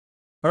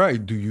All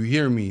right, do you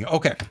hear me?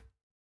 Okay.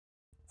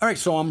 All right,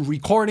 so I'm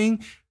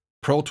recording.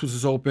 Pro Tools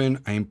is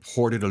open. I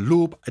imported a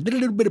loop. I did a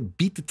little bit of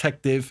beat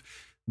detective.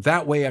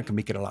 That way I can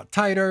make it a lot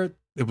tighter.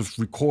 It was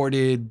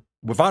recorded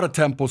without a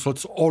tempo, so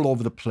it's all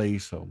over the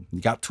place. So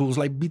you got tools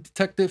like beat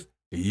detective,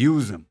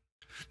 use them.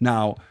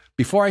 Now,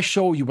 before I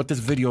show you what this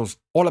video is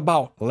all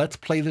about, let's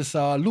play this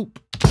loop.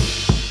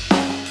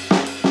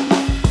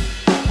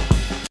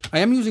 I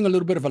am using a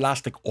little bit of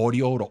elastic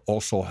audio to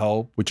also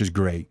help, which is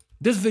great.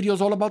 This video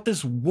is all about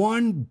this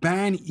one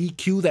band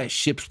EQ that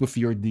ships with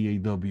your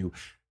DAW.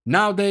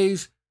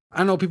 Nowadays,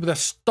 I know people that's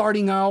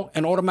starting out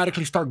and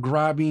automatically start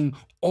grabbing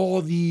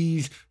all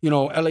these,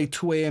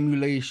 LA2A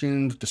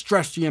emulations,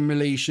 Distress G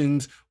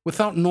emulations,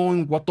 without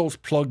knowing what those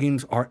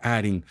plugins are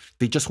adding.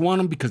 They just want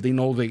them because they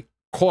know they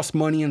cost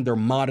money and they're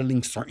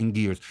modeling certain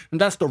gears. And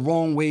that's the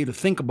wrong way to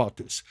think about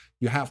this.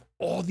 You have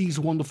all these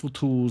wonderful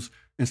tools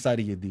inside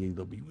of your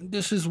DAW. And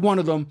this is one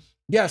of them.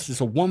 Yes,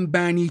 it's a one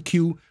band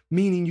EQ,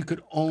 meaning you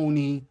could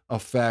only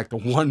affect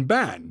one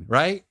band,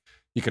 right?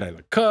 You could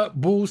either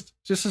cut, boost,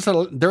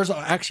 there's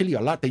actually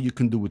a lot that you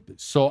can do with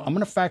this. So I'm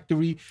gonna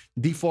factory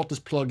default this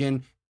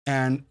plugin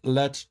and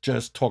let's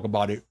just talk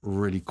about it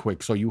really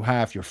quick. So you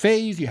have your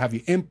phase, you have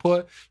your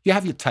input, you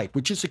have your type,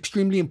 which is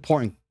extremely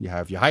important. You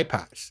have your high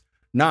pass,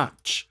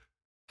 notch,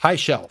 high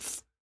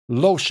shelf,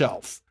 low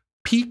shelf,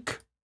 peak,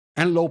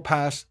 and low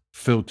pass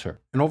filter.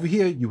 And over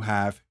here, you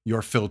have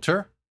your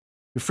filter,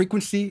 your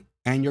frequency,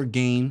 and your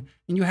gain.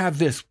 And you have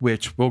this,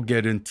 which we'll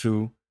get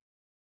into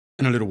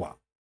in a little while.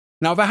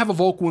 Now, if I have a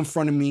vocal in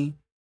front of me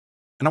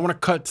and I want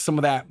to cut some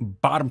of that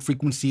bottom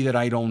frequency that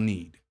I don't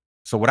need.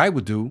 So what I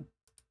would do,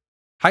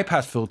 high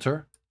pass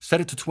filter,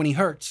 set it to 20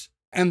 Hertz,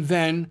 and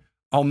then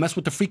I'll mess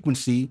with the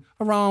frequency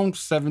around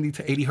 70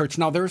 to 80 Hertz.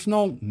 Now, there's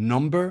no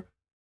number.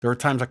 There are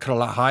times I cut a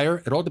lot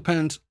higher. It all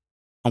depends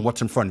on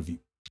what's in front of you.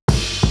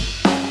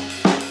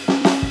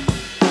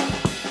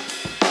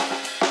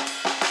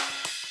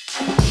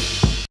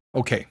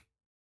 Okay,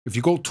 if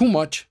you go too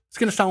much, it's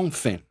gonna sound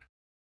thin.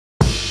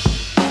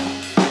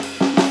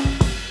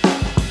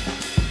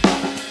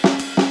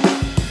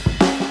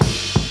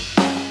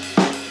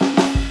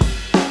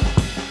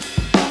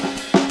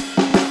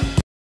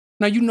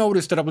 Now you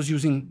notice that I was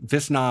using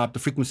this knob, the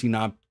frequency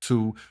knob,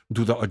 to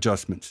do the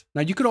adjustments.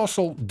 Now you could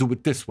also do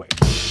it this way.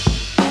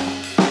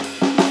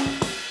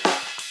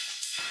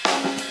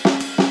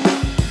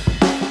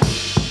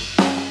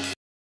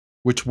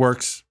 Which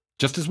works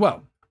just as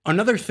well.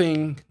 Another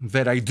thing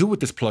that I do with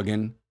this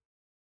plugin,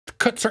 to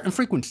cut certain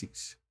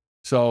frequencies.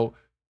 So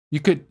you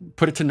could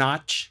put it to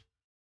notch.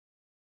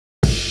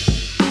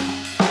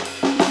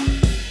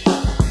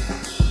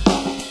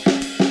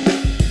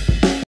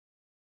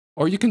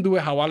 Or you can do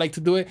it how I like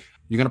to do it.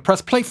 You're gonna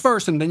press play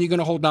first and then you're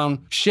gonna hold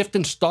down shift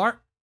and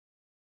start.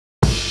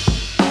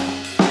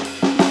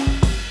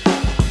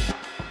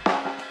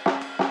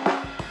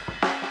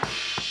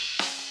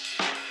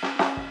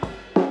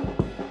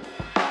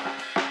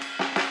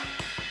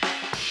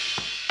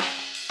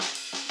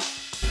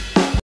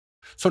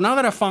 So now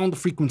that I found the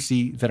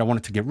frequency that I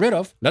wanted to get rid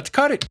of, let's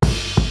cut it.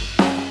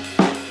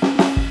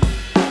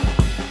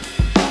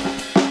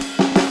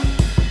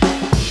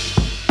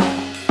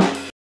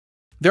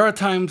 There are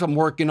times I'm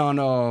working on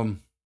a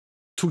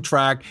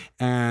 2-track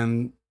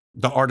and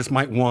the artist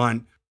might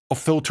want a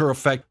filter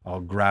effect. I'll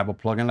grab a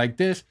plugin like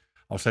this.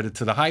 I'll set it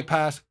to the high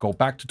pass, go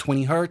back to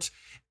 20 Hertz,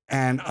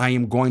 and I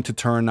am going to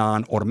turn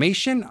on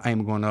automation. I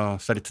am going to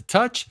set it to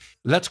touch.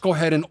 Let's go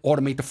ahead and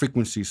automate the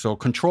frequency. So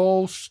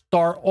Control,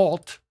 Star,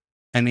 Alt,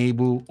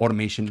 enable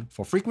automation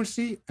for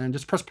frequency, and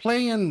just press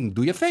play and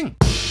do your thing.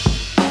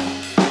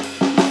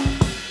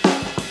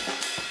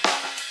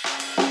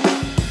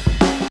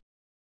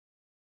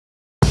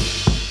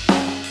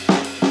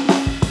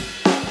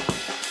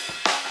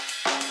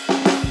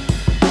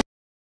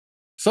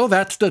 So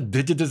that's the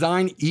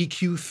DigiDesign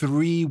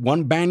EQ3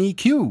 one-band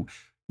EQ.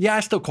 Yeah, I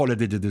still call it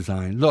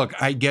DigiDesign. Look,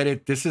 I get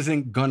it. This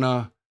isn't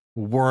gonna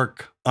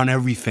work on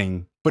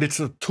everything, but it's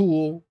a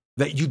tool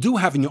that you do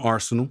have in your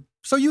arsenal,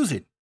 so use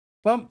it.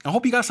 Well, I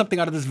hope you got something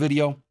out of this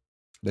video.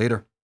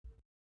 Later.